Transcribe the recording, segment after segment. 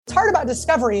what's hard about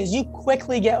discovery is you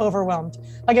quickly get overwhelmed.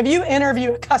 Like if you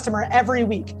interview a customer every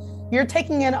week, you're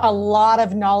taking in a lot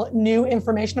of new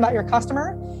information about your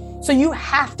customer. So you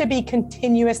have to be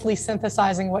continuously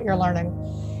synthesizing what you're learning.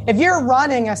 If you're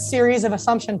running a series of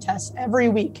assumption tests every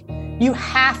week, you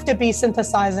have to be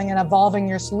synthesizing and evolving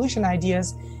your solution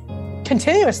ideas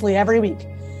continuously every week.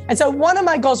 And so one of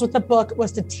my goals with the book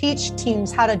was to teach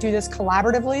teams how to do this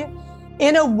collaboratively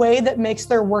in a way that makes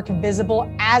their work visible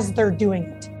as they're doing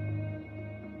it.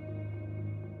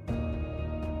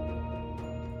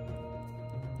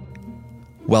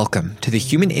 Welcome to the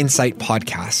Human Insight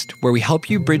Podcast, where we help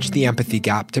you bridge the empathy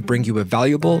gap to bring you a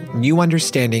valuable, new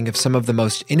understanding of some of the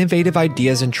most innovative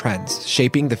ideas and trends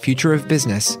shaping the future of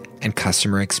business and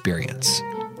customer experience.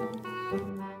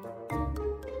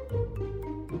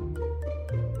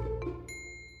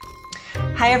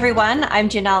 Hi, everyone. I'm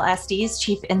Janelle Estes,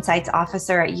 Chief Insights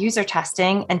Officer at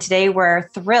UserTesting, and today we're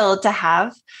thrilled to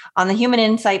have on the Human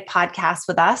Insight Podcast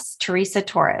with us, Teresa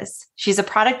Torres. She's a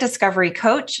product discovery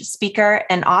coach, speaker,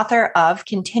 and author of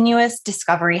Continuous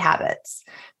Discovery Habits.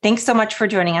 Thanks so much for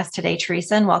joining us today,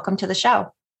 Teresa, and welcome to the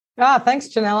show. Thanks,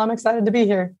 Janelle. I'm excited to be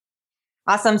here.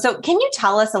 Awesome. So can you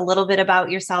tell us a little bit about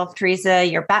yourself, Teresa,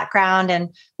 your background, and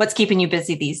what's keeping you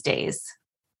busy these days?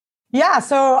 Yeah,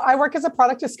 so I work as a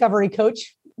product discovery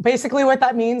coach. Basically, what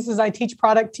that means is I teach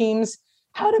product teams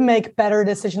how to make better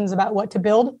decisions about what to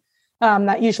build.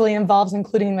 That usually involves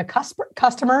including the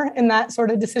customer in that sort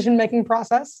of decision-making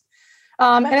process.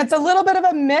 And it's a little bit of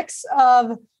a mix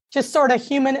of just sort of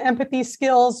human empathy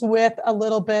skills with a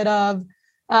little bit of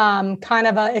kind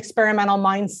of an experimental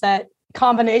mindset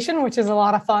combination, which is a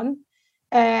lot of fun.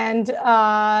 And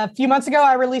a few months ago,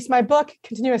 I released my book,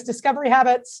 Continuous Discovery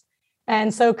Habits.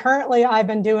 And so currently I've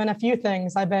been doing a few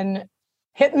things. I've been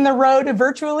hitting the road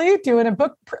virtually, doing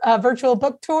a virtual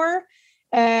book tour.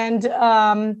 And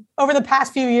over the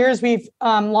past few years, we've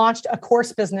launched a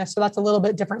course business. So that's a little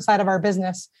bit different side of our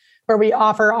business, where we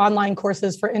offer online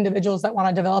courses for individuals that want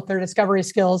to develop their discovery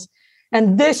skills.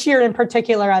 And this year in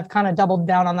particular, I've kind of doubled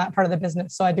down on that part of the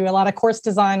business. So I do a lot of course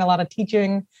design, a lot of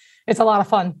teaching. It's a lot of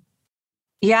fun.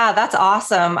 Yeah, that's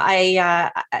awesome.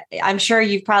 I'm sure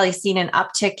you've probably seen an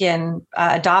uptick in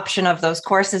adoption of those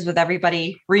courses with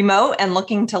everybody remote and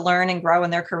looking to learn and grow in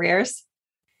their careers.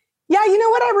 Yeah, you know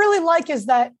what I really like is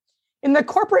that in the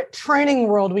corporate training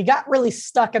world, we got really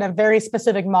stuck in a very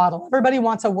specific model. Everybody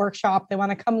wants a workshop. They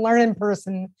want to come learn in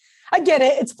person. I get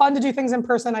it. It's fun to do things in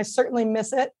person. I certainly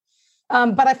miss it.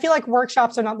 But I feel like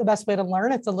workshops are not the best way to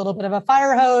learn. It's a little bit of a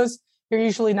fire hose. You're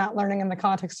usually not learning in the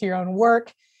context of your own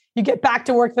work. You get back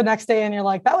to work the next day and you're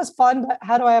like, that was fun, but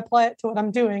how do I apply it to what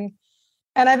I'm doing?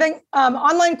 And I think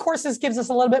online courses gives us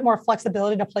a little bit more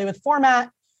flexibility to play with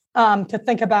format, to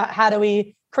think about how do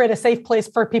we create a safe place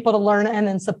for people to learn and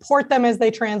then support them as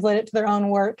they translate it to their own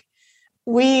work.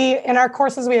 In our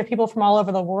courses, we have people from all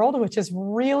over the world, which is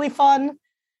really fun.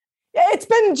 It's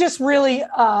been just really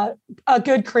a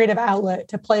good creative outlet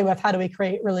to play with. How do we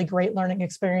create really great learning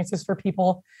experiences for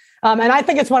people? And I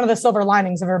think it's one of the silver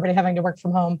linings of everybody having to work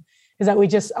from home is that we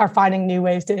just are finding new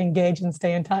ways to engage and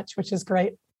stay in touch, which is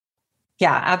great.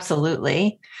 Yeah,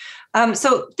 absolutely.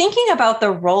 So thinking about the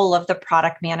role of the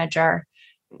product manager,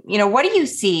 what do you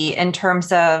see in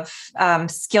terms of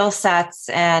skill sets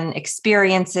and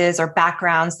experiences or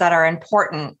backgrounds that are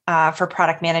important for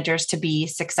product managers to be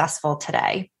successful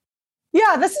today?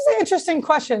 Yeah, this is an interesting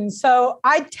question. So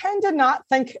I tend to not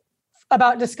think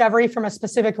about discovery from a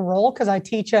specific role because I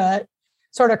teach a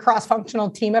sort of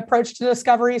cross-functional team approach to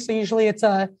discovery. So usually it's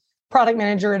a product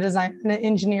manager, a designer, and an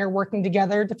engineer working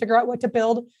together to figure out what to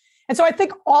build. And so I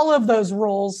think all of those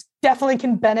roles definitely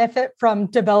can benefit from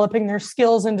developing their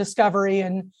skills in discovery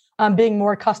and being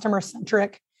more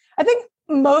customer-centric. I think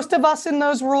most of us in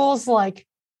those roles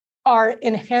are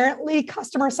inherently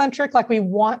customer-centric, like we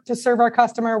want to serve our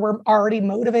customer. We're already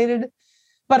motivated.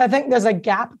 But I think there's a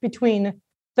gap between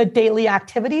the daily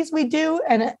activities we do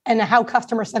and how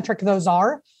customer-centric those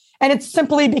are. And it's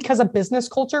simply because of business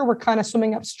culture. We're kind of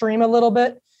swimming upstream a little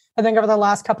bit. I think over the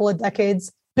last couple of decades,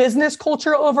 business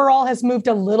culture overall has moved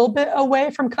a little bit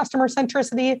away from customer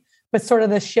centricity with sort of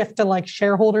the shift to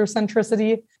shareholder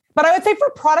centricity. But I would say for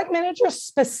product managers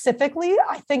specifically,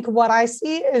 I think what I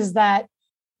see is that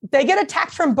they get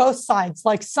attacked from both sides.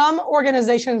 Like some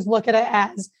organizations look at it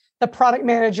as the product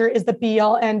manager is the be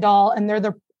all end all, and they're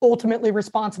the ultimately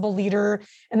responsible leader,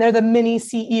 and they're the mini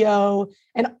CEO,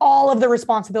 and all of the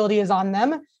responsibility is on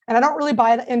them. And I don't really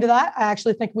buy into that. I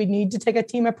actually think we need to take a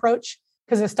team approach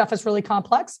because this stuff is really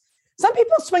complex. Some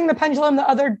people swing the pendulum the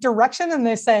other direction and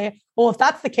they say, well, if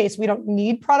that's the case, we don't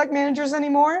need product managers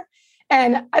anymore.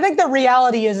 And I think the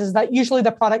reality is that usually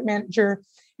the product manager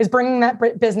is bringing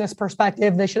that business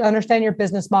perspective. They should understand your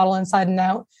business model inside and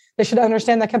out. They should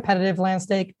understand the competitive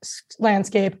landscape.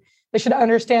 They should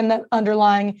understand the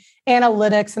underlying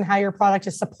analytics and how your product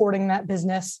is supporting that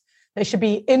business. They should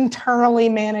be internally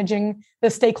managing the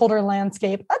stakeholder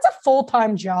landscape. That's a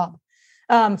full-time job.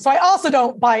 So I also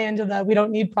don't buy into we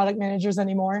don't need product managers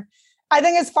anymore. I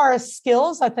think as far as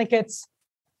skills, I think it's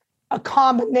a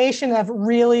combination of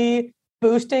really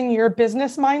boosting your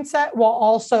business mindset while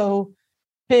also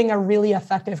being a really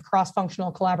effective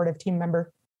cross-functional collaborative team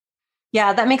member.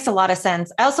 Yeah, that makes a lot of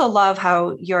sense. I also love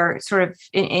how you're sort of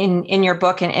in your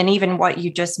book and even what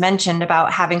you just mentioned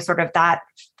about having sort of that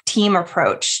team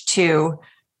approach to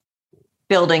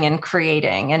building and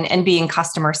creating and being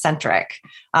customer centric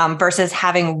versus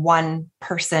having one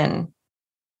person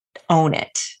own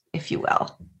it, if you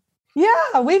will.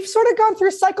 Yeah, we've sort of gone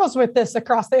through cycles with this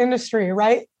across the industry,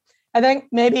 right? I think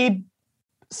maybe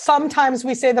sometimes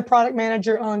we say the product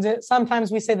manager owns it.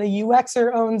 Sometimes we say the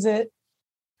UXer owns it.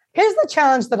 Here's the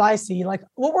challenge that I see. Like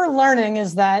what we're learning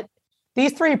is that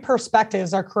these three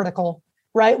perspectives are critical,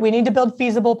 right? We need to build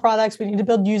feasible products. We need to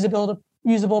build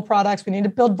usable products. We need to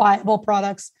build viable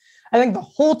products. I think the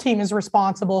whole team is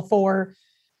responsible for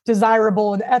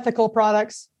desirable and ethical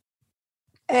products.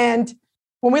 And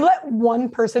when we let one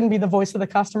person be the voice of the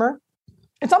customer,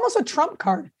 it's almost a trump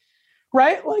card,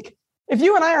 right? Like if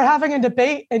you and I are having a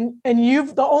debate and you're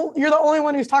the only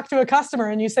one who's talked to a customer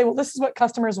and you say, well, this is what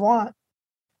customers want,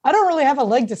 I don't really have a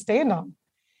leg to stand on.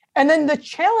 And then the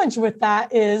challenge with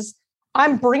that is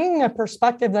I'm bringing a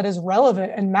perspective that is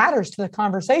relevant and matters to the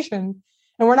conversation.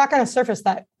 And we're not going to surface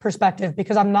that perspective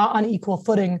because I'm not on equal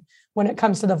footing when it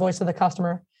comes to the voice of the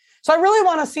customer. So I really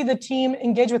want to see the team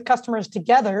engage with customers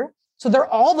together. So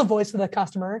they're all the voice of the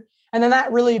customer. And then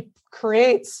that really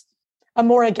creates a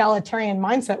more egalitarian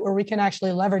mindset where we can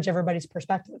actually leverage everybody's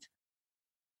perspective.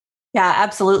 Yeah,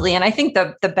 absolutely. And I think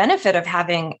the benefit of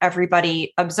having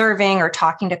everybody observing or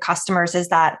talking to customers is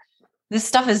that this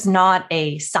stuff is not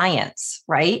a science,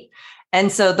 right?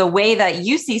 And so the way that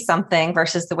you see something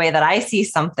versus the way that I see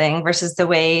something versus the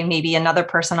way maybe another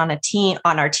person on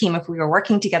our team, if we were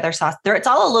working together, saw there, it's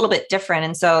all a little bit different.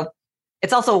 And so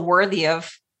it's also worthy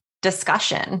of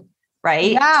discussion,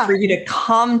 right? Yeah. For you to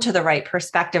come to the right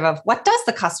perspective of what does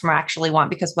the customer actually want?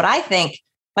 Because what I think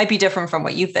might be different from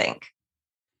what you think.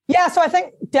 Yeah, so I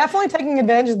think definitely taking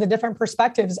advantage of the different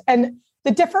perspectives and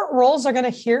the different roles are going to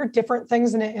hear different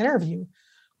things in an interview.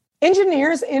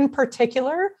 Engineers in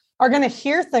particular are going to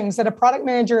hear things that a product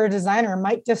manager or designer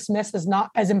might dismiss as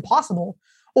not as impossible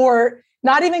or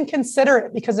not even consider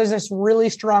it because there's this really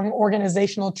strong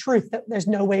organizational truth that there's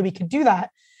no way we could do that.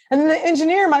 And then the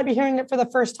engineer might be hearing it for the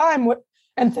first time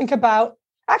and think about,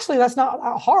 actually, that's not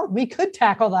that hard. We could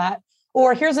tackle that.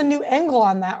 Or here's a new angle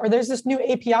on that, or there's this new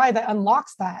API that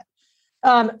unlocks that.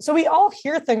 So we all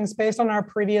hear things based on our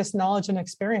previous knowledge and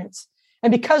experience. And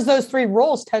because those three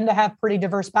roles tend to have pretty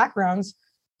diverse backgrounds,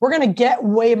 we're going to get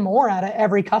way more out of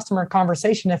every customer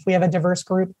conversation if we have a diverse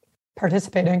group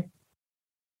participating.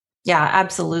 Yeah,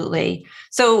 absolutely.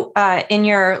 So in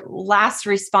your last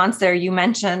response there, you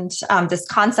mentioned this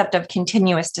concept of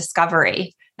continuous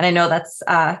discovery. And I know that's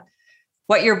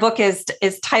what your book is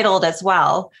titled as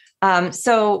well.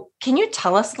 So can you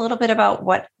tell us a little bit about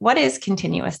what is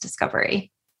continuous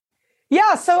discovery?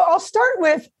 Yeah, so I'll start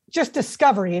with just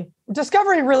discovery.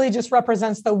 Discovery really just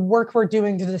represents the work we're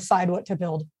doing to decide what to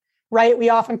build, right? We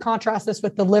often contrast this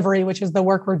with delivery, which is the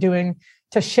work we're doing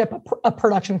to ship a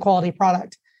production quality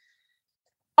product.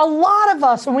 A lot of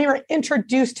us, when we were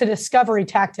introduced to discovery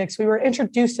tactics, we were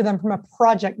introduced to them from a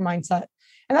project mindset.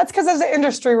 And that's because as an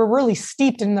industry, we're really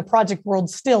steeped in the project world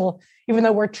still, even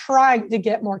though we're trying to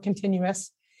get more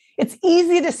continuous. It's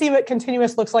easy to see what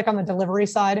continuous looks like on the delivery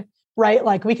side, right?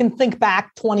 Like we can think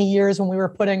back 20 years when we were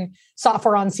putting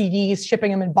software on CDs,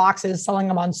 shipping them in boxes, selling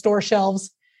them on store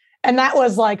shelves. And that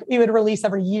was like, we would release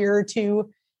every year or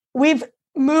two. We've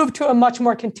moved to a much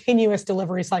more continuous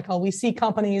delivery cycle. We see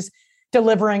companies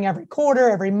delivering every quarter,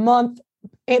 every month.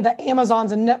 The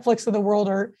Amazons and Netflix of the world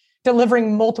are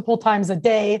delivering multiple times a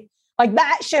day. Like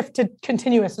that shift to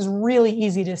continuous is really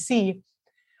easy to see.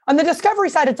 On the discovery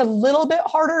side, it's a little bit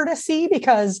harder to see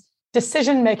because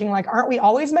decision-making, like aren't we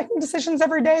always making decisions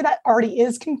every day? That already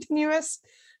is continuous.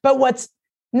 But what's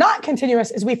not continuous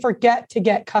is we forget to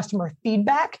get customer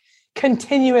feedback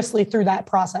continuously through that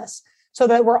process so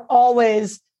that we're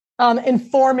always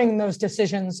informing those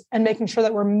decisions and making sure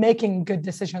that we're making good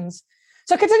decisions.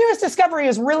 So continuous discovery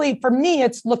is really, for me,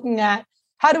 it's looking at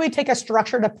how do we take a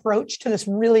structured approach to this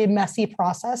really messy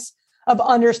process of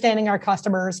understanding our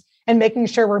customers and making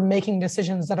sure we're making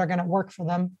decisions that are going to work for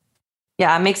them.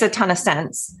 Yeah, it makes a ton of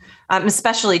sense,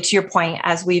 especially to your point,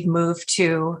 as we've moved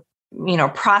to,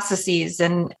 processes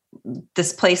and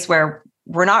this place where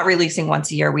we're not releasing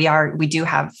once a year. We do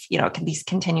have, these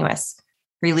continuous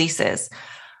releases.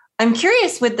 I'm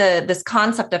curious with this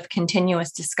concept of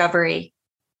continuous discovery.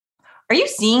 Are you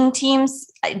seeing teams,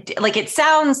 like it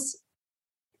sounds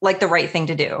like the right thing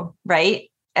to do,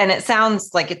 right? And it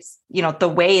sounds like it's,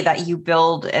 the way that you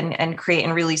build and create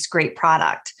and release great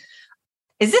product.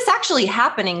 Is this actually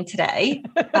happening today?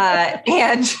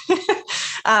 And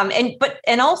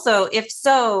also, if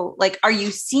so, like, are you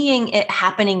seeing it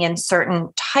happening in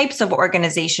certain types of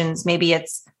organizations? Maybe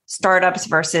it's startups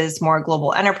versus more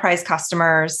global enterprise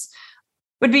customers.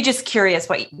 Would be just curious,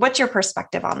 what's your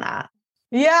perspective on that?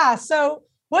 Yeah. So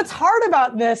what's hard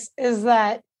about this is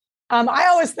that I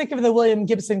always think of the William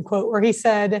Gibson quote where he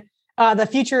said, the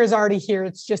future is already here.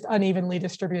 It's just unevenly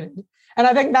distributed. And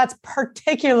I think that's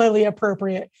particularly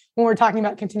appropriate when we're talking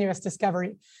about continuous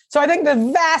discovery. So I think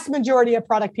the vast majority of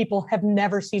product people have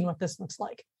never seen what this looks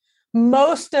like.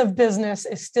 Most of business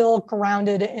is still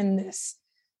grounded in this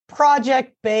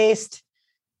project-based,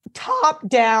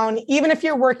 top-down, even if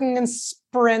you're working in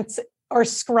sprints or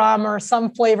Scrum or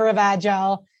some flavor of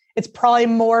Agile, it's probably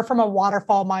more from a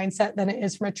waterfall mindset than it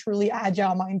is from a truly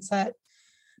Agile mindset.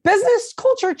 Business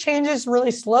culture changes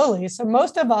really slowly. So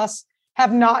most of us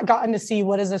have not gotten to see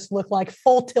what does this look like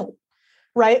full tilt,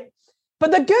 right?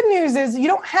 But the good news is you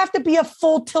don't have to be a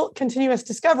full tilt continuous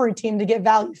discovery team to get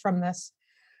value from this.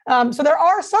 So there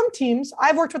are some teams,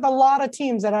 I've worked with a lot of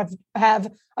teams that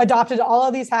have adopted all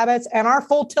of these habits and are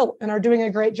full tilt and are doing a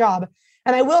great job.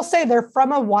 And I will say they're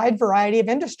from a wide variety of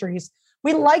industries.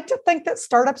 We like to think that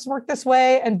startups work this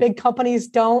way and big companies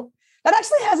don't. That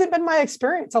actually hasn't been my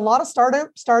experience. A lot of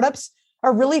startups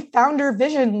are really founder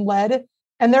vision led,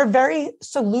 and they're very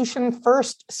solution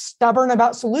first, stubborn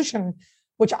about solution,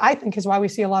 which I think is why we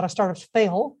see a lot of startups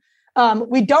fail.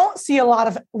 We don't see a lot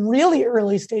of really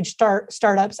early stage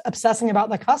startups obsessing about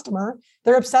the customer.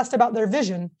 They're obsessed about their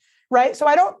vision, right? So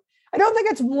I don't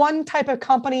think it's one type of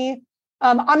company.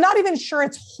 I'm not even sure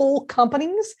it's whole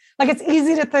companies. Like it's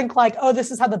easy to think like, oh, this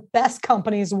is how the best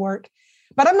companies work.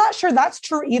 But I'm not sure that's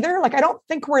true either. Like, I don't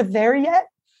think we're there yet.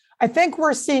 I think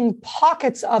we're seeing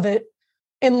pockets of it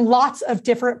in lots of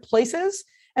different places.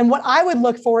 And what I would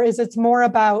look for is it's more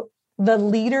about the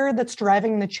leader that's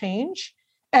driving the change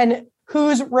and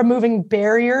who's removing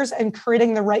barriers and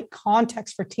creating the right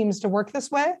context for teams to work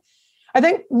this way. I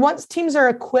think once teams are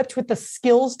equipped with the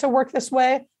skills to work this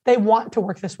way, they want to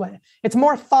work this way. It's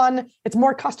more fun. It's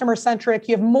more customer centric.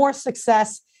 You have more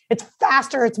success. It's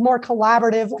faster. It's more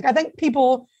collaborative. Like I think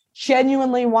people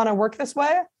genuinely want to work this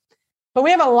way, but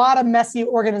we have a lot of messy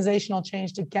organizational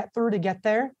change to get through to get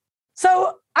there.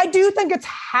 So I do think it's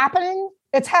happening.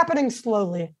 It's happening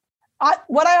slowly.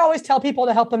 What I always tell people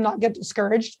to help them not get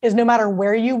discouraged is no matter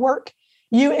where you work,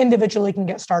 you individually can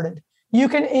get started. You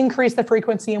can increase the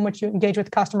frequency in which you engage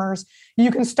with customers. You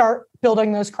can start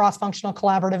building those cross-functional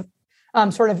collaborative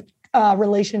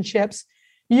relationships.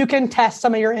 You can test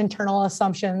some of your internal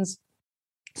assumptions.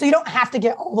 So you don't have to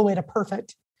get all the way to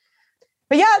perfect.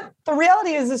 But yeah, the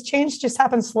reality is this change just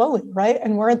happens slowly, right?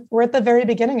 And we're at the very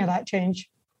beginning of that change.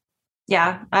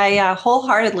 Yeah, I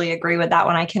wholeheartedly agree with that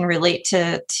one. I can relate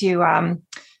to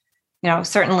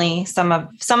certainly some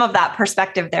of that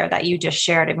perspective there that you just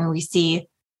shared. I mean, we see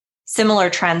similar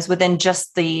trends within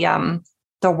just the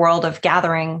world of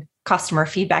gathering customer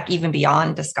feedback, even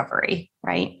beyond discovery,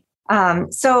 right?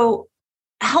 So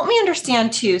help me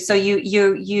understand too. So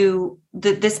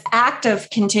this act of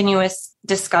continuous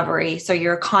discovery. So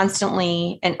you're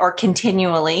constantly or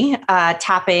continually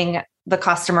tapping the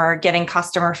customer, getting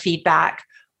customer feedback.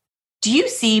 Do you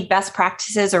see best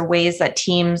practices or ways that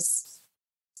teams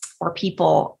or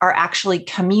people are actually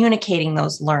communicating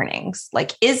those learnings?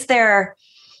 Like, is there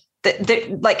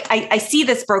I see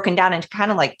this broken down into kind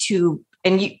of like two,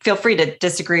 and you feel free to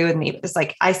disagree with me. It's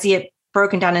like, I see it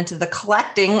broken down into the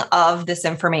collecting of this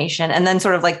information and then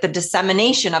sort of like the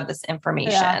dissemination of this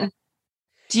information. Yeah.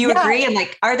 Do you agree? And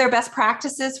like, are there best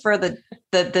practices for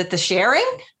the sharing?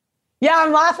 Yeah,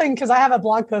 I'm laughing because I have a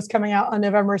blog post coming out on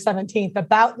November 17th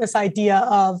about this idea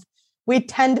of we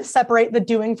tend to separate the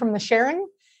doing from the sharing.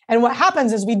 And what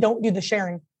happens is we don't do the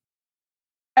sharing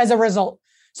as a result.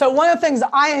 So one of the things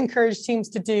I encourage teams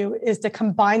to do is to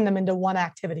combine them into one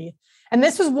activity. And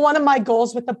this was one of my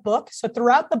goals with the book. So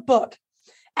throughout the book,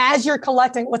 as you're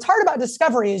collecting, what's hard about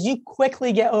discovery is you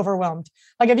quickly get overwhelmed.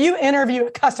 Like if you interview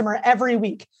a customer every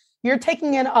week, you're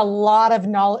taking in a lot of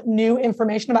new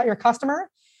information about your customer.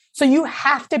 So you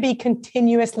have to be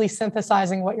continuously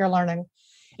synthesizing what you're learning.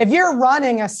 If you're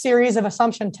running a series of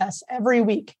assumption tests every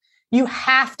week, You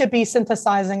have to be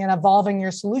synthesizing and evolving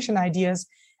your solution ideas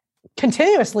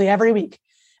continuously every week.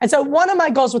 And so one of my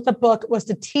goals with the book was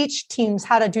to teach teams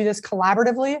how to do this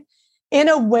collaboratively in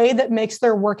a way that makes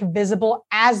their work visible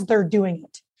as they're doing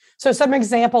it. So some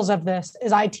examples of this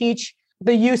is I teach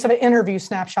the use of an interview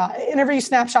snapshot. An interview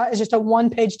snapshot is just a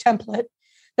one-page template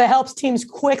that helps teams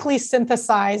quickly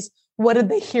synthesize what did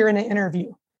they hear in an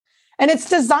interview. And it's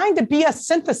designed to be a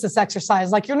synthesis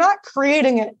exercise. Like, you're not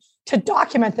creating it to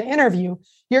document the interview.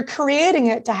 You're creating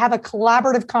it to have a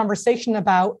collaborative conversation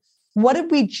about what did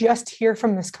we just hear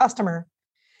from this customer.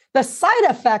 The side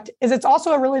effect is it's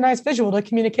also a really nice visual to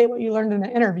communicate what you learned in the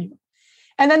interview.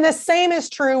 And then the same is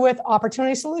true with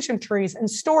opportunity solution trees and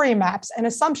story maps and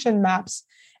assumption maps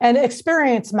and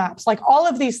experience maps. Like, all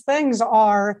of these things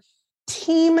are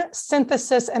team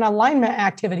synthesis and alignment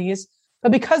activities,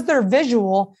 but because they're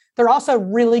visual, they're also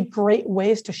really great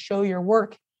ways to show your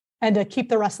work and to keep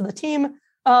the rest of the team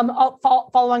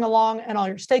following along and all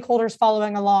your stakeholders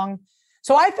following along.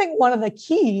 So I think one of the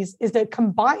keys is to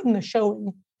combine the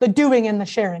showing, the doing, and the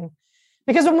sharing.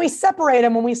 Because when we separate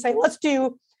them, when we say, let's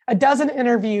do a dozen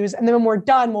interviews, and then when we're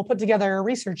done, we'll put together a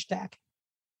research deck.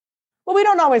 Well, we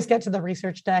don't always get to the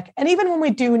research deck. And even when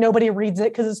we do, nobody reads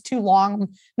it because it's too long.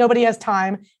 Nobody has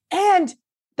time. And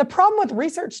the problem with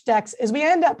research decks is we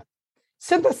end up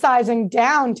synthesizing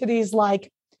down to these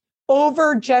like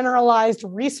overgeneralized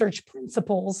research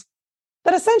principles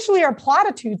that essentially are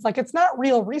platitudes. Like, it's not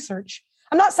real research.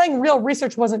 I'm not saying real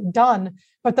research wasn't done,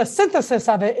 but the synthesis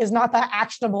of it is not that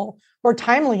actionable or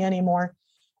timely anymore.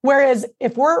 Whereas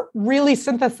if we're really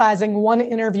synthesizing one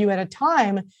interview at a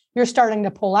time, you're starting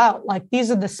to pull out, like,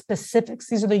 these are the specifics.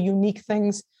 These are the unique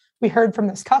things we heard from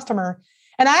this customer.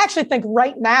 And I actually think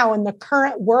right now in the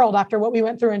current world, after what we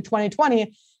went through in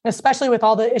 2020, especially with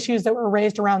all the issues that were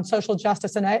raised around social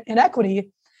justice and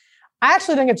inequity, I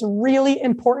actually think it's really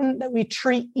important that we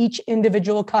treat each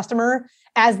individual customer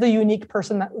as the unique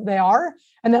person that they are,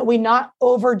 and that we not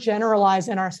overgeneralize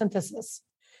in our synthesis.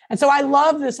 And so I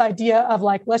love this idea of,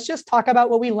 like, let's just talk about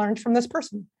what we learned from this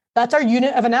person. That's our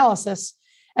unit of analysis.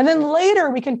 And then later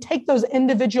we can take those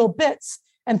individual bits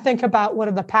and think about what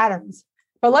are the patterns.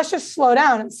 But let's just slow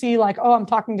down and see, like, oh, I'm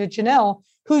talking to Janelle.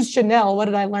 Who's Janelle? What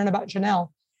did I learn about Janelle?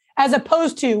 As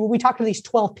opposed to, we talked to these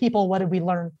 12 people, what did we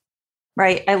learn?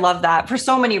 Right. I love that for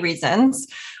so many reasons.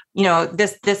 You know,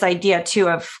 this idea too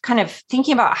of kind of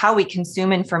thinking about how we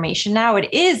consume information now.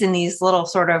 It is in these little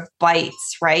sort of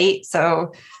bites, right?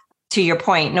 So to your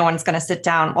point, no one's going to sit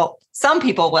down. Well, some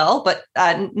people will, but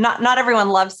not everyone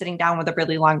loves sitting down with a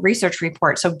really long research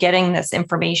report. So getting this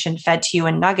information fed to you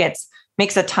in nuggets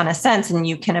makes a ton of sense. And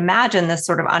you can imagine this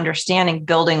sort of understanding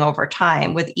building over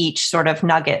time with each sort of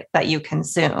nugget that you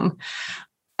consume.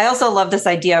 I also love this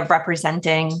idea of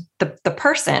representing the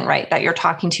person, right, that you're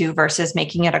talking to versus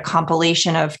making it a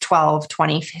compilation of 12,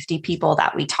 20, 50 people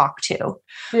that we talk to.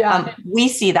 Yeah. We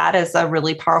see that as a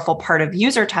really powerful part of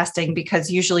user testing,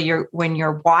 because usually when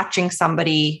you're watching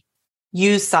somebody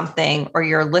use something or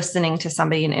you're listening to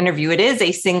somebody in an interview, it is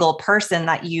a single person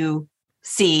that you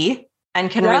see and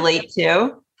can relate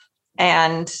to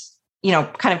and, you know,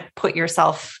 kind of put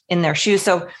yourself in their shoes.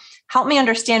 So help me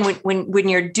understand when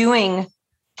you're doing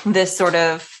this sort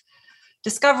of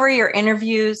discovery or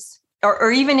interviews,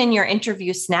 or even in your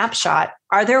interview snapshot,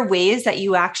 are there ways that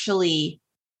you actually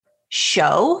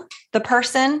show the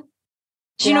person?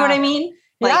 Do you know what I mean?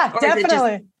 Like,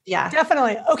 definitely.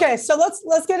 Definitely. Okay. So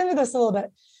let's get into this a little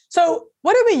bit. So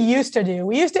what did we used to do?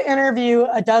 We used to interview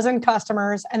a dozen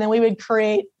customers, and then we would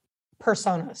create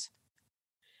personas.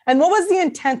 And what was the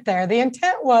intent there? The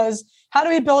intent was, how do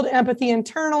we build empathy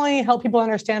internally, help people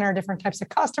understand our different types of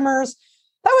customers?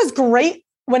 That was great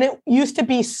when it used to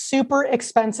be super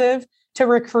expensive to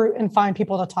recruit and find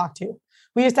people to talk to.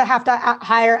 We used to have to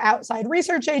hire outside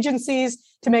research agencies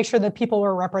to make sure that people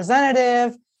were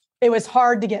representative. It was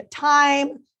hard to get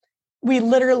time. We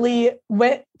literally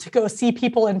went to go see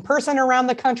people in person around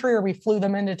the country, or we flew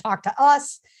them in to talk to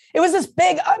us. It was this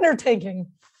big undertaking.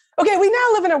 Okay, we now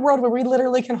live in a world where we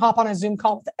literally can hop on a Zoom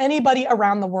call with anybody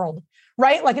around the world,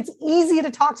 right? Like, it's easy to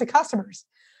talk to customers.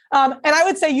 And I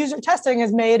would say user testing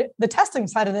has made the testing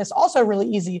side of this also really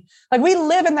easy. Like, we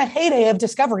live in the heyday of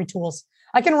discovery tools.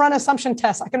 I can run assumption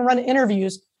tests. I can run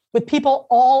interviews with people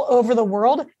all over the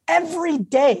world every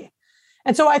day.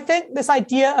 And so I think this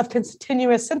idea of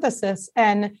continuous synthesis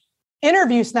and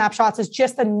interview snapshots is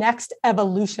just the next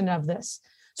evolution of this.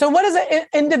 So what does an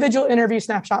individual interview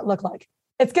snapshot look like?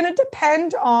 It's going to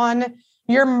depend on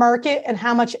your market and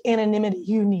how much anonymity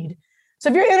you need. So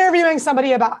if you're interviewing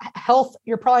somebody about health,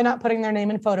 you're probably not putting their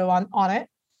name and photo on it.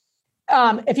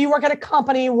 If you work at a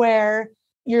company where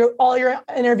all your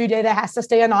interview data has to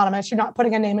stay anonymous. You're not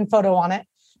putting a name and photo on it.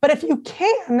 But if you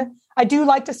can, I do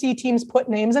like to see teams put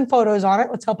names and photos on it.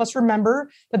 Let's help us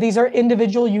remember that these are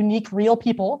individual, unique, real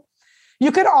people.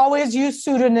 You could always use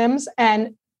pseudonyms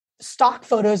and stock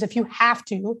photos if you have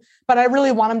to, but I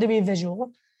really want them to be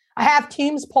visual. I have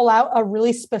teams pull out a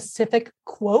really specific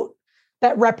quote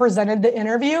that represented the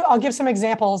interview. I'll give some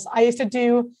examples. I used to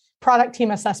do product team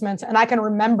assessments, and I can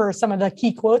remember some of the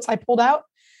key quotes I pulled out.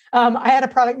 I had a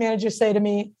product manager say to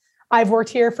me, I've worked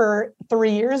here for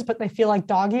 3 years, but they feel like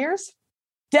dog years.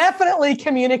 Definitely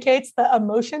communicates the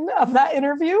emotion of that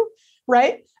interview,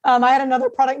 right? I had another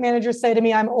product manager say to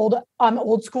me, I'm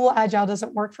old school, agile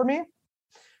doesn't work for me,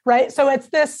 right? So it's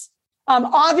this,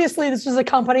 obviously this was a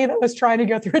company that was trying to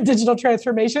go through a digital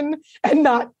transformation and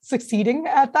not succeeding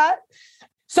at that.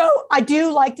 So I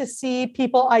do like to see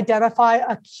people identify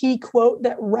a key quote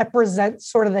that represents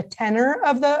sort of the tenor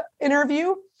of the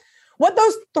interview. What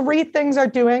those 3 things are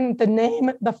doing, the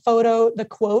name, the photo, the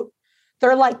quote,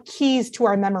 they're like keys to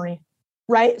our memory,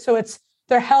 right? So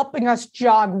they're helping us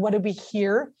jog what did we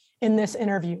hear in this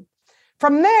interview.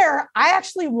 From there, I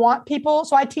actually want people,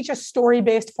 so I teach a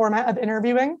story-based format of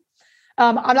interviewing.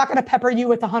 I'm not going to pepper you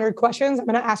with 100 questions. I'm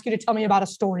going to ask you to tell me about a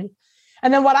story.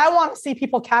 And then what I want to see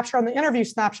people capture on the interview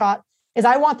snapshot is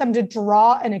I want them to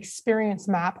draw an experience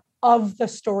map of the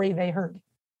story they heard.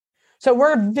 So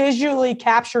we're visually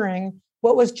capturing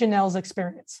what was Janelle's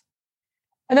experience.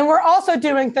 And then we're also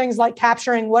doing things like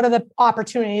capturing what are the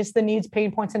opportunities, the needs,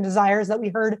 pain points, and desires that we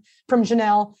heard from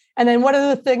Janelle. And then what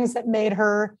are the things that made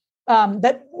her,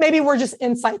 that maybe were just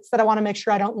insights that I want to make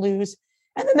sure I don't lose.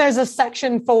 And then there's a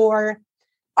section for,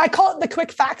 I call it the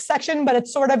quick facts section, but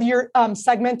it's sort of your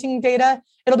segmenting data.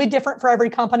 It'll be different for every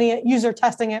company. At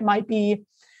UserTesting, it might be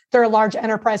they're a large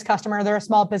enterprise customer, they're a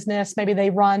small business, maybe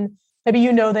they run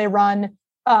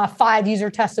 5 user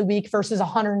tests a week versus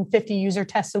 150 user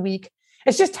tests a week.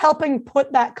 It's just helping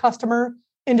put that customer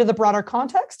into the broader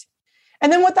context.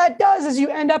 And then what that does is you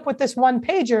end up with this one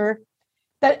pager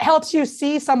that helps you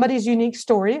see somebody's unique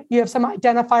story. You have some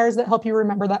identifiers that help you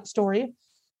remember that story.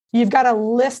 You've got a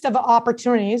list of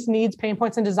opportunities, needs, pain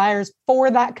points, and desires for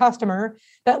that customer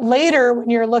that later, when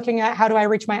you're looking at how do I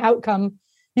reach my outcome,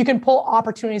 you can pull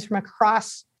opportunities from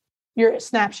across your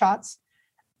snapshots.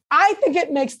 I think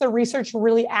it makes the research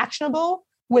really actionable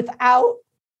without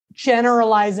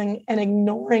generalizing and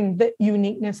ignoring the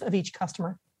uniqueness of each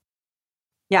customer.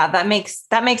 Yeah, that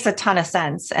makes a ton of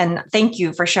sense. And thank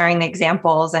you for sharing the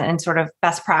examples and sort of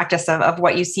best practice of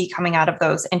what you see coming out of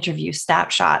those interview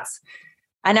snapshots.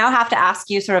 I now have to ask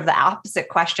you sort of the opposite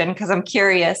question because I'm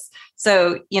curious.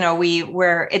 So,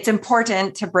 it's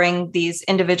important to bring these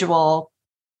individuals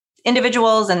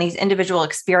and these individual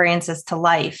experiences to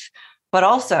life, but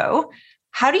also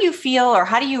how do you feel or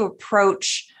how do you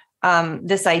approach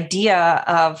this idea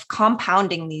of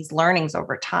compounding these learnings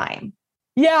over time?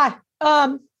 Yeah.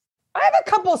 I have a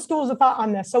couple of schools of thought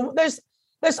on this. So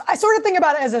I sort of think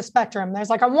about it as a spectrum. There's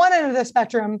like on one end of the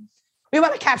spectrum, we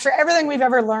want to capture everything we've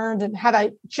ever learned and have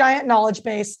a giant knowledge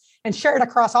base and share it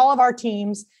across all of our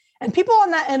teams. And people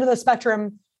on that end of the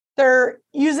spectrum, they're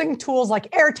using tools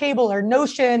like Airtable or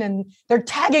Notion, and they're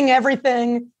tagging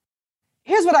everything.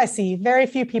 Here's what I see. Very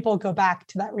few people go back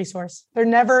to that resource.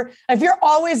 If you're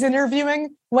always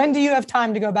interviewing, when do you have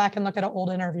time to go back and look at an old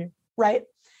interview, right?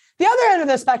 The other end of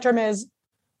the spectrum is,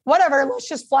 whatever, let's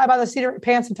just fly by the seat of our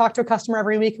pants and talk to a customer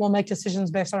every week, and we'll make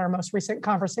decisions based on our most recent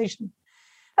conversation.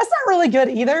 That's not really good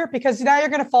either, because now you're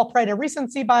going to fall prey to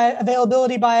recency bias,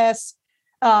 availability bias,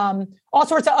 all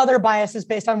sorts of other biases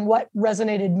based on what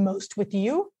resonated most with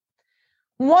you.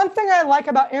 One thing I like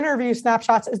about interview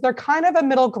snapshots is they're kind of a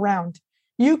middle ground.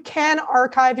 You can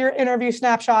archive your interview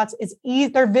snapshots.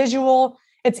 They're visual.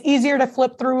 It's easier to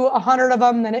flip through 100 of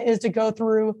them than it is to go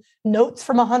through notes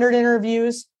from 100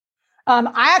 interviews.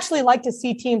 I actually like to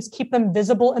see teams keep them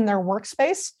visible in their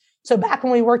workspace. So back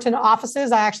when we worked in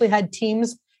offices, I actually had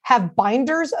teams have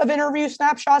binders of interview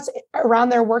snapshots around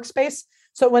their workspace.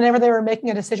 So whenever they were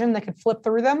making a decision, they could flip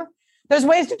through them. There's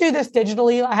ways to do this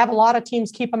digitally. I have a lot of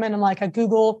teams keep them in like a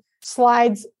Google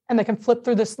Slides, and they can flip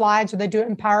through the slides, or they do it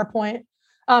in PowerPoint.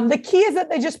 The key is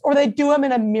that they do them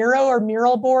in a Miro or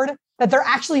mural board that they're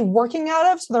actually working out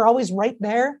of. So they're always right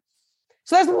there.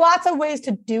 So there's lots of ways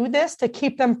to do this to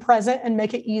keep them present and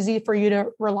make it easy for you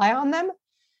to rely on them.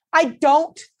 I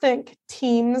don't think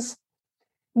teams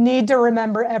need to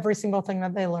remember every single thing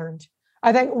that they learned.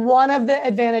 I think one of the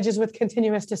advantages with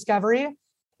continuous discovery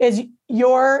is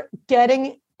you're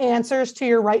getting answers to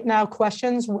your right now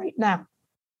questions right now.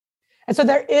 And so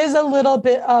there is a little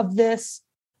bit of this,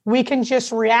 we can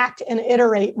just react and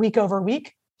iterate week over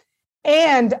week.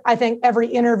 And I think every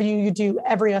interview you do,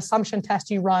 every assumption test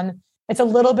you run, it's a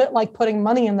little bit like putting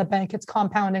money in the bank. It's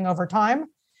compounding over time.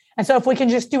 And so if we can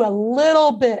just do a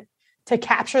little bit to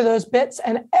capture those bits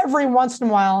and every once in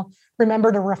a while,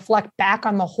 remember to reflect back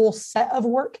on the whole set of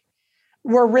work,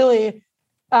 we're really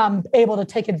able to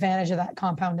take advantage of that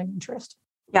compounding interest.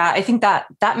 Yeah, I think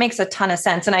that makes a ton of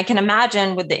sense. And I can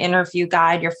imagine with the interview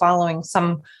guide, you're following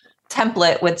some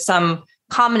template with some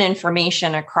common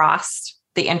information across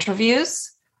the interviews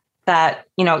that,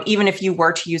 even if you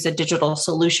were to use a digital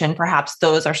solution, perhaps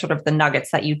those are sort of the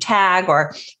nuggets that you tag,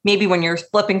 or maybe when you're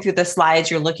flipping through the slides,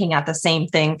 you're looking at the same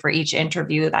thing for each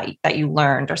interview that you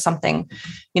learned, or something,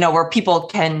 where people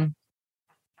can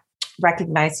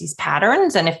recognize these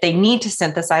patterns. And if they need to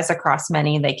synthesize across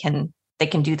many, they can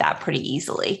do that pretty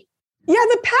easily. Yeah,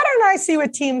 the pattern I see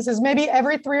with teams is maybe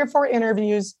every 3 or 4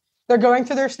 interviews, they're going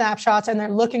through their snapshots and they're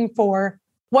looking for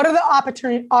what are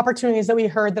the opportunities that we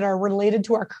heard that are related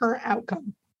to our current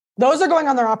outcome. Those are going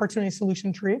on their opportunity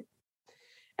solution tree.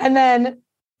 And then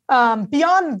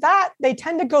beyond that, they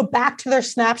tend to go back to their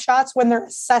snapshots when they're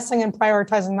assessing and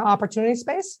prioritizing the opportunity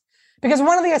space. Because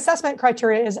one of the assessment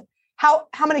criteria is how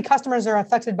many customers are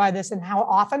affected by this and how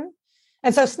often.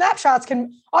 And so snapshots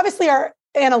obviously our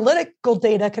analytical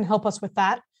data can help us with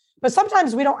that, but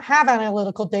sometimes we don't have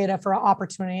analytical data for an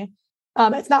opportunity.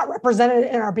 It's not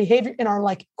represented in our behavior, in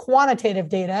our quantitative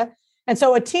data. And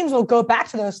so teams will go back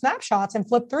to those snapshots and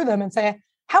flip through them and say,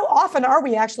 how often are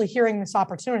we actually hearing this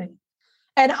opportunity?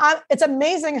 And it's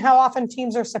amazing how often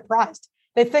teams are surprised.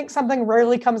 They think something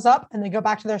rarely comes up and they go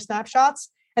back to their snapshots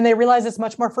and they realize it's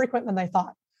much more frequent than they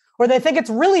thought. Or they think it's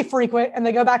really frequent and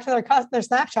they go back to their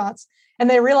snapshots and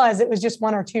they realize it was just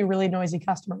 1 or 2 really noisy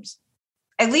customers.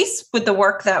 At least with the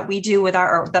work that we do when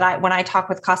I talk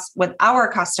with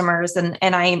our customers and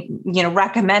I,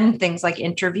 recommend things like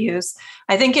interviews,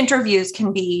 I think interviews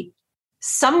can be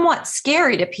somewhat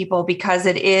scary to people because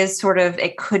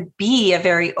it could be a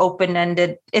very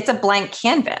open-ended, it's a blank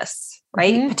canvas,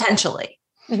 right? Mm-hmm. Potentially.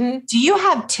 Mm-hmm. Do you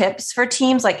have tips for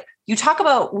teams? Like you talk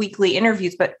about weekly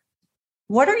interviews, but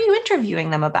what are you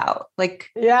interviewing them about?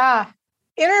 Yeah.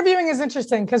 Interviewing is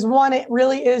interesting because one, it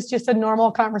really is just a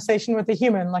normal conversation with a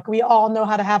human. We all know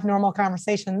how to have normal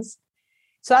conversations.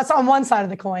 So that's on one side of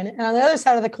the coin. And on the other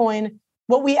side of the coin,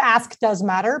 what we ask does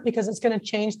matter because it's going to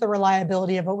change the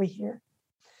reliability of what we hear.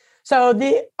 So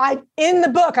in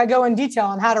the book, I go in detail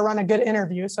on how to run a good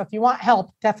interview. So if you want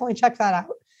help, definitely check that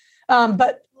out.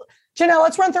 But Janelle,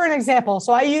 let's run through an example.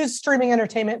 So I use streaming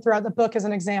entertainment throughout the book as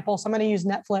an example. So I'm going to use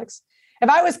Netflix. If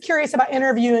I was curious about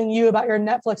interviewing you about your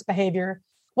Netflix behavior,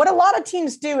 what a lot of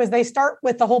teams do is they start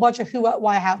with a whole bunch of who, what,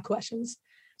 why, how questions.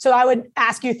 So I would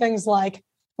ask you things like,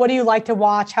 what do you like to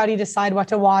watch? How do you decide what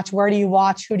to watch? Where do you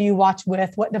watch? Who do you watch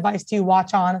with? What device do you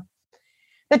watch on?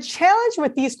 The challenge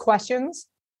with these questions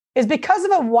is because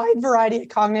of a wide variety of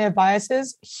cognitive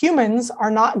biases, humans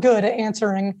are not good at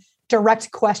answering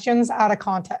direct questions out of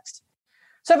context.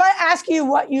 So if I ask you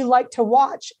what you like to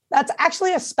watch, that's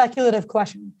actually a speculative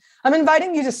question. I'm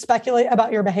inviting you to speculate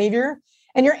about your behavior,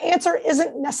 and your answer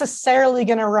isn't necessarily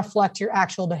going to reflect your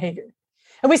actual behavior.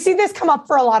 And we see this come up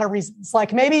for a lot of reasons.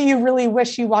 Like maybe you really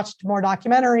wish you watched more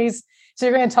documentaries, so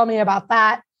you're going to tell me about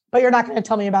that, but you're not going to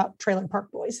tell me about Trailer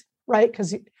Park Boys, right?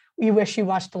 Because you wish you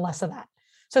watched less of that.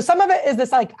 So some of it is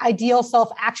this ideal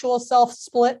self, actual self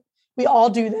split. We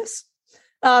all do this.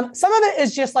 Some of it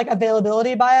is just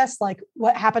availability bias, like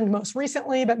what happened most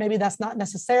recently, but maybe that's not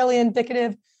necessarily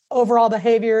indicative overall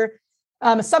behavior.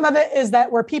 Some of it is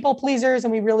that we're people pleasers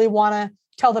and we really want to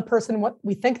tell the person what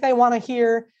we think they want to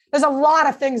hear. There's a lot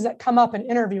of things that come up in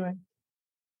interviewing.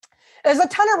 There's a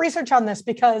ton of research on this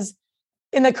because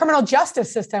in the criminal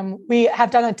justice system, we have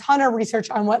done a ton of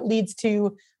research on what leads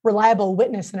to reliable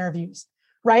witness interviews,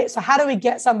 right? So how do we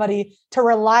get somebody to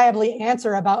reliably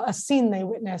answer about a scene they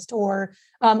witnessed or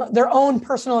their own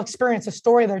personal experience, a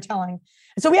story they're telling?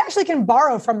 And so we actually can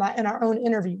borrow from that in our own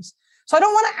interviews. So I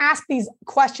don't want to ask these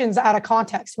questions out of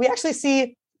context. We actually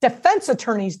see defense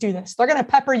attorneys do this. They're going to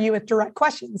pepper you with direct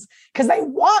questions because they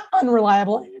want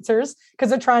unreliable answers because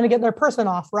they're trying to get their person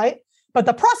off, right? But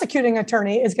the prosecuting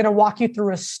attorney is going to walk you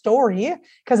through a story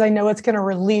because they know it's going to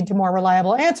lead to more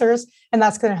reliable answers, and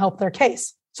that's going to help their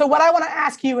case. So what I want to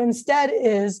ask you instead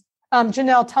is,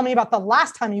 Janelle, tell me about the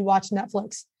last time you watched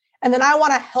Netflix. And then I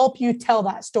want to help you tell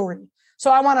that story.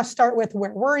 So I want to start with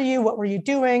where were you? What were you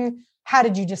doing? How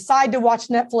did you decide to watch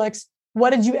Netflix?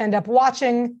 What did you end up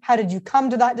watching? How did you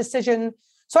come to that decision?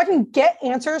 So I can get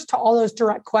answers to all those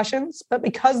direct questions, but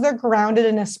because they're grounded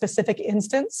in a specific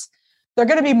instance, they're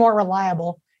going to be more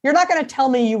reliable. You're not going to tell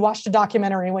me you watched a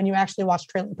documentary when you actually watched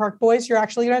Trailer Park Boys. You're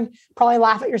actually going to probably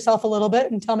laugh at yourself a little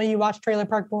bit and tell me you watched Trailer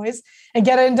Park Boys and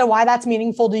get into why that's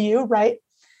meaningful to you, right?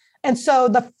 And so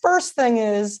the first thing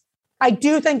is, I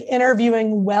do think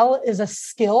interviewing well is a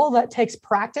skill that takes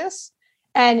practice,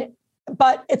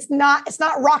 but it's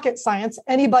not rocket science.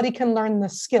 Anybody can learn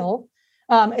this skill.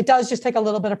 It does just take a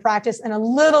little bit of practice and a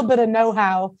little bit of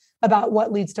know-how about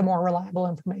what leads to more reliable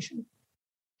information.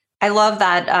 I love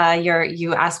that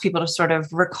you ask people to sort of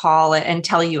recall it and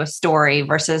tell you a story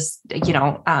versus,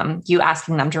 you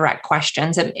asking them direct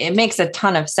questions. It makes a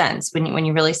ton of sense when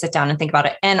you really sit down and think about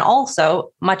it. And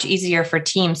also much easier for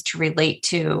teams to relate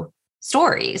to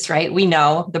stories, right? We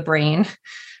know the brain.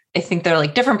 I think there are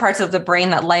like different parts of the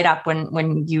brain that light up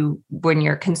when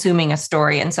you're consuming a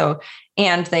story.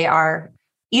 And they are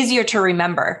easier to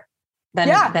remember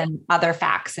than other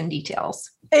facts and details.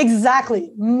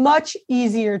 Exactly. Much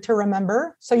easier to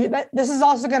remember. So this is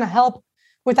also going to help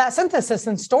with that synthesis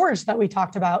and storage that we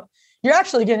talked about. You're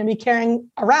actually going to be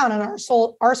carrying around an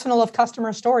arsenal of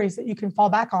customer stories that you can fall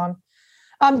back on.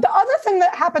 The other thing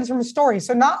that happens from stories,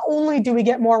 so not only do we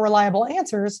get more reliable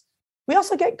answers, we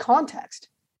also get context.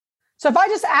 So if I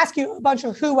just ask you a bunch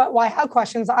of who, what, why, how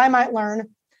questions, I might learn,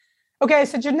 okay,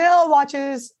 so Janelle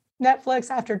watches Netflix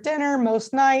after dinner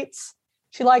most nights.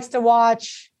 She likes to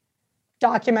watch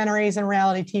documentaries and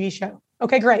reality TV show.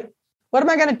 Okay, great.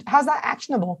 How's that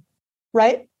actionable,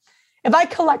 right? If I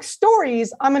collect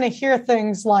stories, I'm going to hear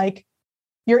things like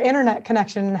your internet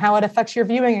connection and how it affects your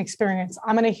viewing experience.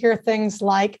 I'm going to hear things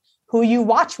like who you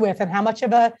watch with and how much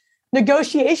of a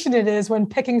negotiation it is when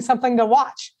picking something to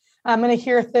watch. I'm going to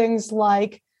hear things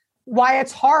like why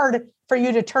it's hard for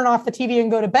you to turn off the TV and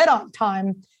go to bed on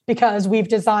time because we've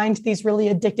designed these really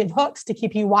addictive hooks to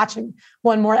keep you watching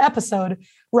one more episode,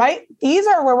 right? These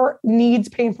are where needs,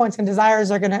 pain points, and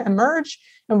desires are going to emerge,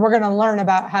 and we're going to learn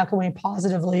about how can we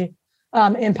positively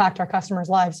impact our customers'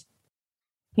 lives.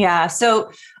 Yeah.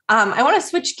 So I want to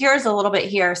switch gears a little bit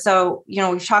here. So,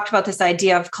 we've talked about this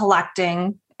idea of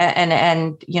collecting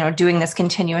and doing this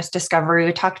continuous discovery.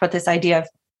 We talked about this idea of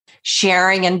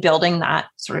sharing and building that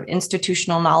sort of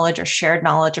institutional knowledge or shared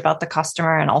knowledge about the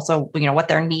customer and also, what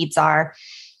their needs are.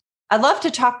 I'd love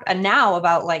to talk now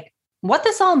about like what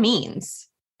this all means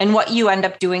and what you end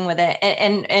up doing with it.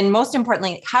 And most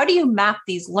importantly, how do you map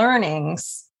these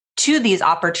learnings to these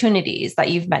opportunities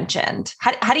that you've mentioned?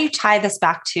 How do you tie this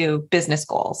back to business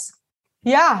goals?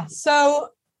 Yeah. So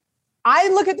I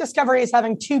look at discovery as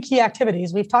having two key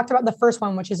activities. We've talked about the first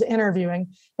one, which is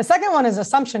interviewing. The second one is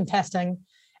assumption testing.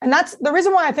 And that's the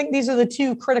reason why I think these are the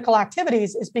two critical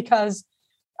activities is because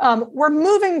we're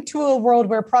moving to a world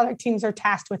where product teams are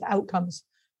tasked with outcomes.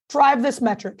 Drive this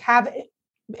metric,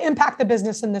 impact the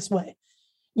business in this way.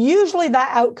 Usually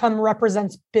that outcome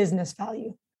represents business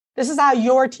value. This is how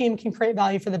your team can create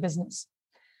value for the business.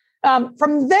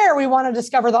 From there, we want to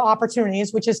discover the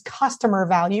opportunities, which is customer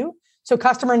value. So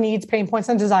customer needs, pain points,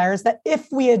 and desires that if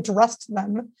we addressed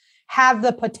them, have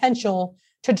the potential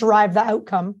to drive the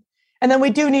outcome. And then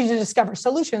we do need to discover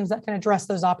solutions that can address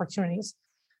those opportunities.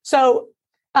 So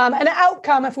an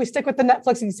outcome, if we stick with the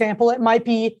Netflix example, it might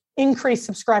be increased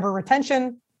subscriber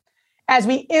retention. As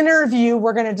we interview,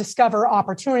 we're going to discover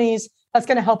opportunities. That's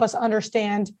going to help us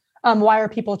understand why are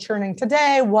people churning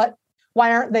today?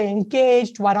 Why aren't they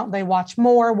engaged? Why don't they watch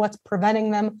more? What's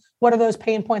preventing them? What are those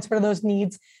pain points? What are those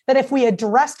needs? That if we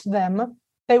addressed them,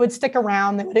 they would stick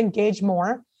around, they would engage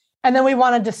more. And then we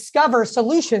want to discover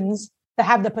solutions that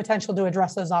have the potential to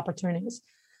address those opportunities.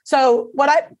 So what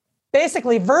I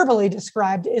basically verbally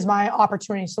described is my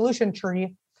opportunity solution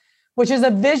tree, which is a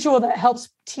visual that helps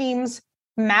teams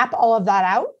map all of that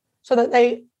out so that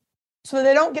they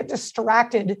don't get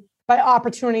distracted by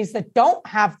opportunities that don't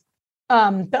have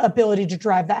the ability to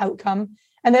drive the outcome,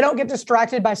 and they don't get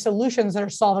distracted by solutions that are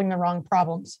solving the wrong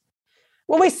problems.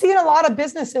 What we see in a lot of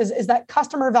businesses is that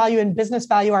customer value and business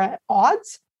value are at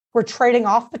odds. We're trading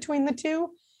off between the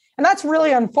two. And that's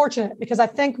really unfortunate because I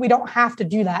think we don't have to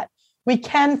do that. We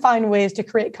can find ways to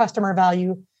create customer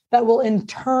value that will in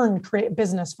turn create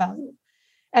business value.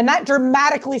 And that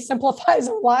dramatically simplifies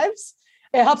our lives.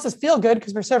 It helps us feel good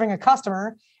because we're serving a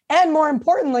customer. And more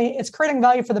importantly, it's creating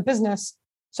value for the business.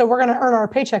 So we're going to earn our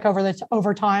paycheck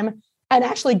over time and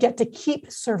actually get to keep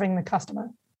serving the customer,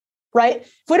 right?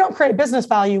 If we don't create business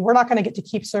value, we're not going to get to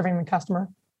keep serving the customer.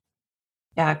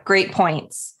 Yeah, great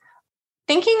points.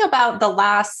 Thinking about the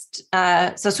last,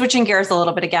 so switching gears a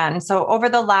little bit again. So over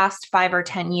the last 5 or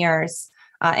 10 years,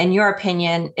 in your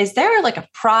opinion, is there like a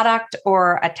product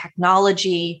or a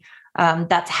technology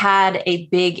that's had a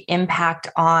big impact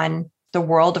on the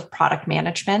world of product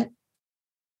management?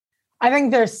 I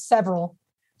think there's several.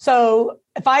 So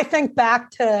if I think back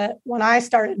to when I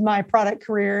started my product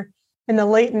career in the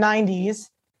late 90s,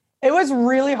 it was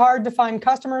really hard to find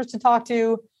customers to talk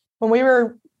to. When we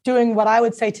were doing what I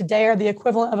would say today are the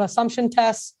equivalent of assumption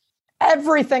tests,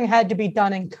 everything had to be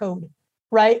done in code,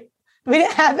 right? We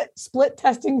didn't have split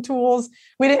testing tools.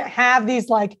 We didn't have these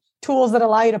like tools that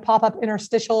allow you to pop up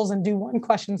interstitials and do one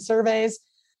question surveys.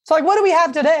 So like, what do we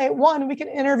have today? One, we can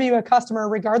interview a customer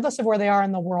regardless of where they are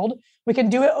in the world. We can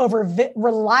do it over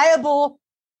reliable,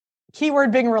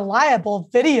 keyword being reliable,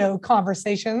 video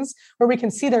conversations where we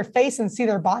can see their face and see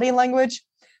their body language.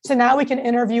 So now we can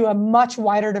interview a much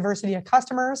wider diversity of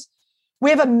customers.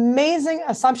 We have amazing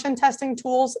assumption testing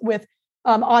tools with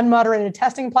unmoderated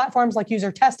testing platforms like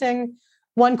UserTesting,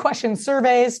 one question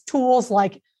surveys, tools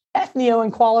like Ethnio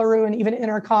and Qualaroo, and even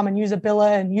Intercom and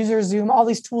Usabilla and UserZoom, all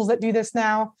these tools that do this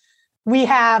now. We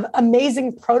have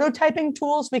amazing prototyping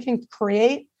tools. We can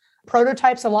create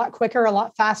prototypes a lot quicker, a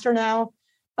lot faster now.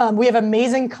 We have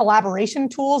amazing collaboration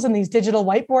tools and these digital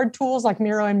whiteboard tools like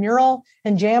Miro and Mural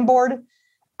and Jamboard.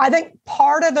 I think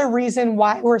part of the reason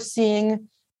why we're seeing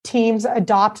teams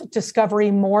adopt discovery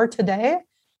more today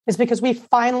is because we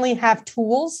finally have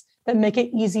tools that make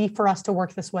it easy for us to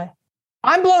work this way.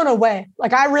 I'm blown away.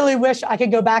 Like, I really wish I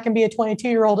could go back and be a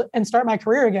 22-year-old and start my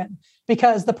career again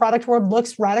because the product world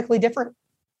looks radically different.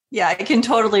 Yeah, I can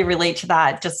totally relate to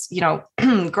that. Just,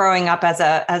 growing up as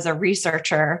a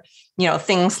researcher,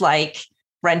 things like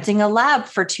renting a lab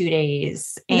for 2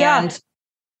 days and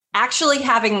actually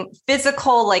having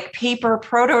physical, like paper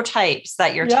prototypes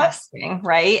that you're testing,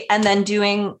 right? And then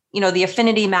doing, the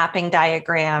affinity mapping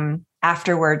diagram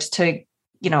afterwards to,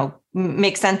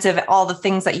 make sense of all the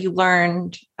things that you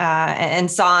learned and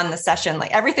saw in the session.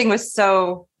 Like everything was it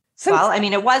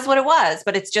was what it was,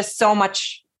 but it's just so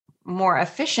much more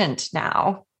efficient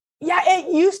now. Yeah,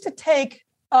 it used to take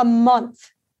a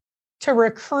month to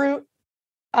recruit,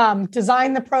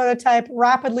 design the prototype,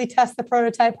 rapidly test the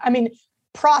prototype.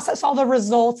 Process all the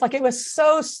results. Like, it was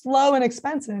so slow and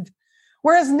expensive.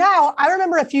 Whereas now, I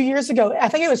remember a few years ago, I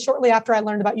think it was shortly after I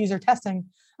learned about user testing.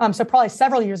 So probably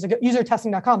several years ago,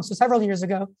 usertesting.com. So several years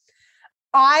ago,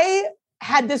 I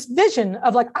had this vision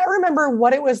of like, I remember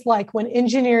what it was like when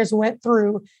engineers went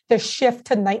through the shift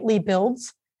to nightly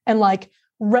builds and like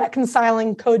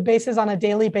reconciling code bases on a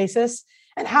daily basis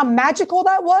and how magical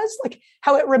that was, like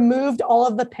how it removed all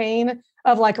of the pain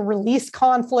of like release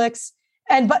conflicts.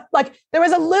 But like, there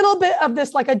was a little bit of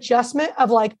this like adjustment of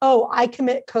like, oh, I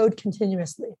commit code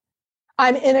continuously.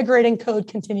 I'm integrating code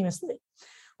continuously.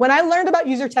 When I learned about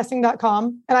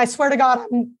usertesting.com, and I swear to God,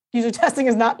 user testing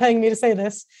is not paying me to say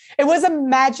this, it was a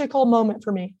magical moment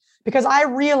for me because I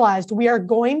realized we are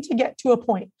going to get to a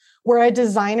point where a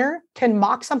designer can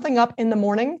mock something up in the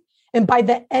morning and by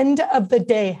the end of the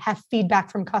day have feedback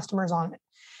from customers on it.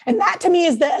 And that to me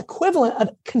is the equivalent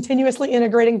of continuously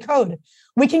integrating code.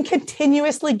 We can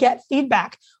continuously get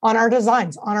feedback on our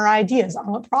designs, on our ideas, on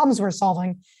what problems we're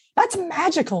solving. That's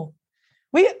magical.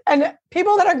 And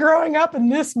people that are growing up in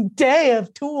this day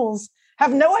of tools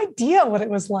have no idea what it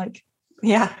was like.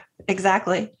 Yeah,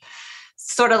 exactly.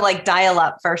 Sort of like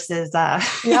dial-up versus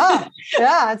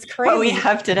it's crazy. What we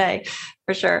have today,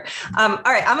 for sure. All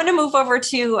right, I'm going to move over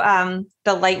to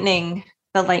the lightning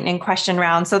question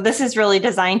round. So this is really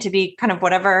designed to be kind of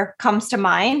whatever comes to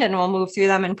mind, and we'll move through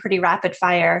them in pretty rapid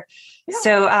fire. Yeah.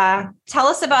 So tell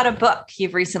us about a book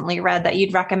you've recently read that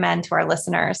you'd recommend to our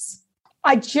listeners.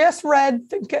 I just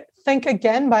read Think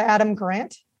Again by Adam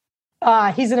Grant.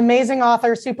 He's an amazing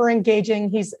author, super engaging.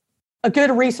 He's a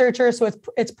good researcher, so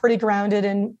it's pretty grounded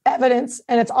in evidence,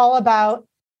 and it's all about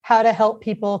how to help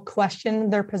people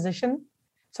question their position.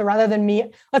 So rather than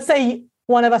let's say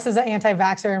one of us is an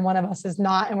anti-vaxxer and one of us is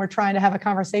not, and we're trying to have a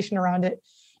conversation around it.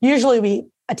 Usually we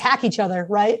attack each other,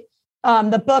 right?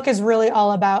 The book is really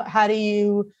all about how do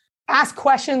you ask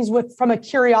questions from a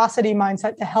curiosity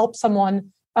mindset to help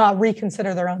someone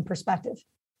reconsider their own perspective.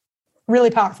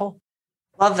 Really powerful.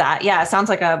 Love that. Yeah. It sounds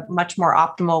like a much more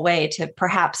optimal way to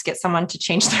perhaps get someone to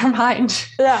change their mind.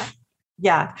 Yeah.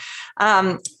 Yeah.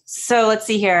 So let's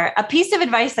see here. A piece of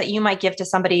advice that you might give to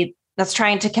somebody that's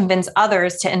trying to convince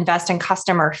others to invest in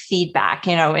customer feedback,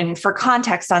 and for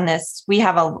context on this, we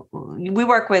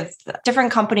work with different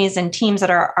companies and teams that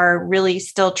are really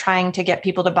still trying to get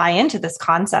people to buy into this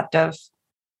concept of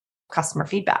customer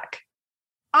feedback.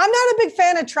 I'm not a big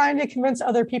fan of trying to convince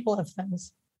other people of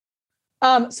things.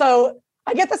 So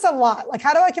I get this a lot. Like,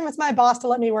 how do I convince my boss to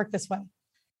let me work this way?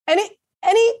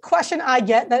 Any question I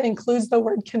get that includes the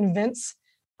word convince,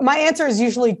 my answer is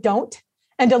usually don't,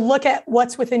 and to look at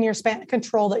what's within your span of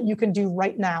control that you can do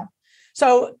right now.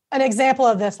 So an example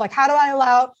of this, like how do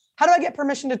I get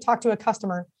permission to talk to a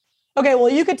customer? okay, well,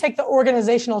 you could take the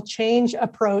organizational change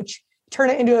approach, turn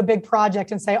it into a big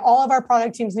project and say, all of our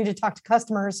product teams need to talk to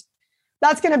customers.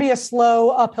 That's going to be a slow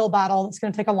uphill battle. It's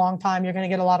going to take a long time. You're going to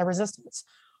get a lot of resistance.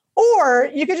 Or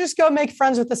you could just go make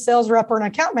friends with a sales rep or an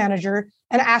account manager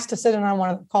and ask to sit in on one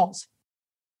of the calls.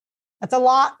 That's a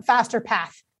lot faster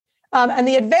path. And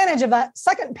the advantage of that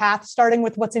second path, starting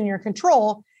with what's in your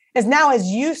control, is now as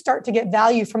you start to get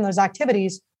value from those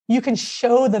activities, you can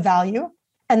show the value.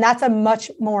 And that's a much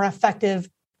more effective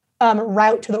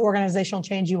route to the organizational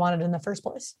change you wanted in the first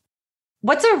place.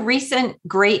 What's a recent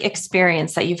great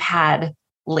experience that you've had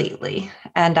lately,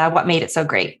 and what made it so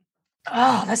great?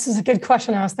 Oh, this is a good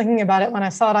question. I was thinking about it when I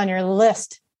saw it on your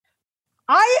list.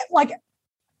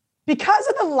 Because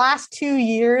of the last 2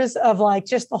 years of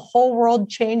just the whole world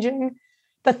changing,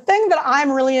 the thing that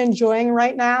I'm really enjoying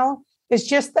right now is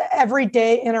just the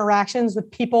everyday interactions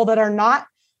with people that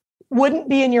wouldn't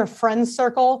be in your friends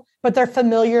circle, but they're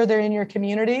familiar, they're in your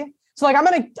community. So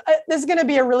this is going to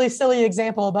be a really silly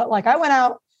example, but I went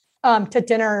out to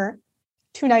dinner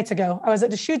 2 nights ago. I was at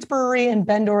Deschutes Brewery in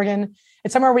Bend, Oregon.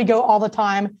 It's somewhere we go all the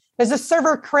time. There's a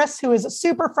server, Chris, who is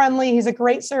super friendly. He's a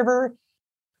great server.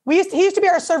 He used to be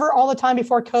our server all the time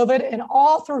before COVID. And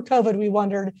all through COVID, we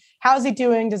wondered, how's he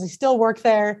doing? Does he still work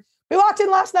there? We walked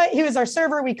in last night. He was our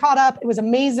server. We caught up. It was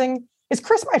amazing. Is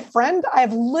Chris my friend? I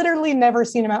have literally never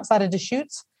seen him outside of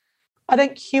Deschutes. I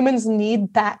think humans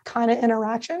need that kind of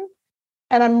interaction.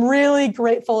 And I'm really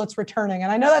grateful it's returning.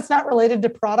 And I know that's not related to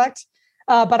product,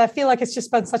 but I feel like it's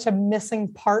just been such a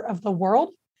missing part of the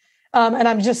world. And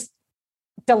I'm just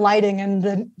delighting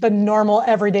in the normal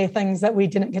everyday things that we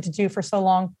didn't get to do for so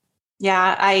long.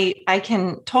 Yeah, I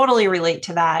can totally relate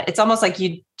to that. It's almost like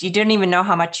you didn't even know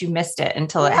how much you missed it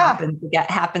until it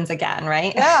happens again,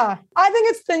 right? Yeah. I think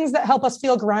it's things that help us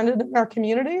feel grounded in our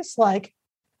communities.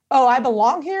 Oh, I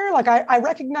belong here. I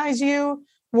recognize you.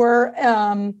 We're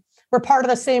part of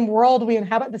the same world. We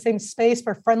inhabit the same space.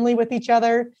 We're friendly with each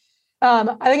other.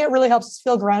 I think it really helps us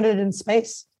feel grounded in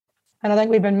space. And I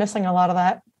think we've been missing a lot of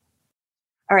that.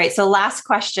 All right. So last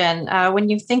question. When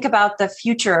you think about the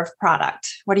future of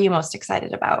product, what are you most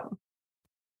excited about?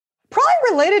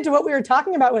 Probably related to what we were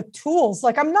talking about with tools.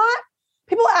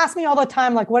 People ask me all the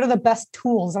time, what are the best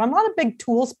tools? And I'm not a big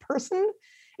tools person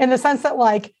in the sense that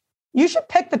you should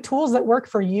pick the tools that work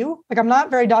for you. I'm not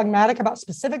very dogmatic about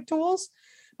specific tools,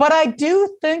 but I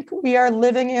do think we are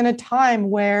living in a time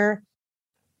where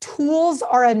tools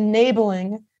are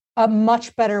enabling a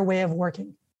much better way of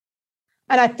working.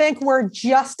 And I think we're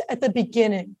just at the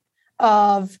beginning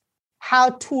of how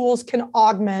tools can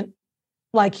augment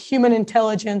human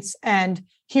intelligence and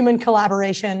human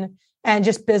collaboration and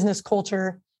just business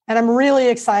culture. And I'm really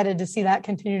excited to see that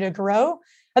continue to grow.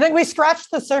 I think we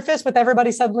scratched the surface with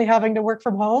everybody suddenly having to work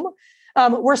from home.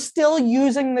 We're still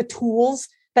using the tools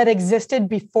that existed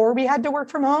before we had to work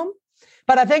from home.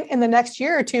 But I think in the next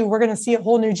year or two, we're going to see a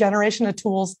whole new generation of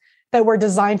tools that were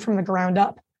designed from the ground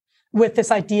up with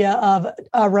this idea of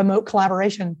remote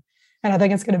collaboration. And I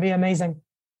think it's going to be amazing.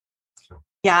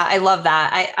 Yeah, I love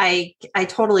that. I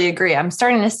totally agree. I'm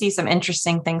starting to see some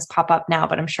interesting things pop up now,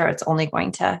 but I'm sure it's only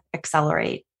going to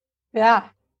accelerate. Yeah.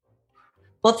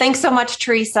 Well, thanks so much,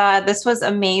 Teresa. This was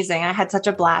amazing. I had such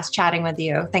a blast chatting with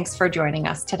you. Thanks for joining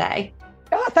us today.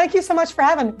 Yeah, thank you so much for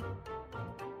having me.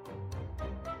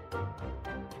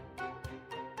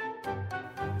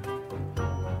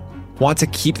 Want to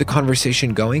keep the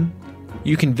conversation going?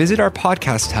 You can visit our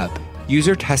podcast hub,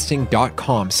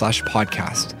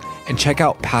 usertesting.com/podcast, and check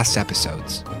out past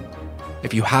episodes.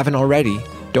 If you haven't already,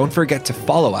 don't forget to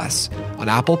follow us on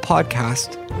Apple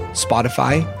Podcast,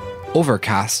 Spotify,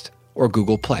 Overcast, or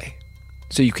Google Play,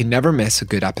 so you can never miss a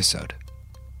good episode.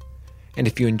 And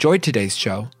if you enjoyed today's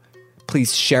show,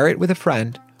 please share it with a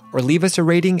friend or leave us a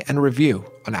rating and review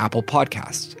on Apple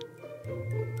Podcast.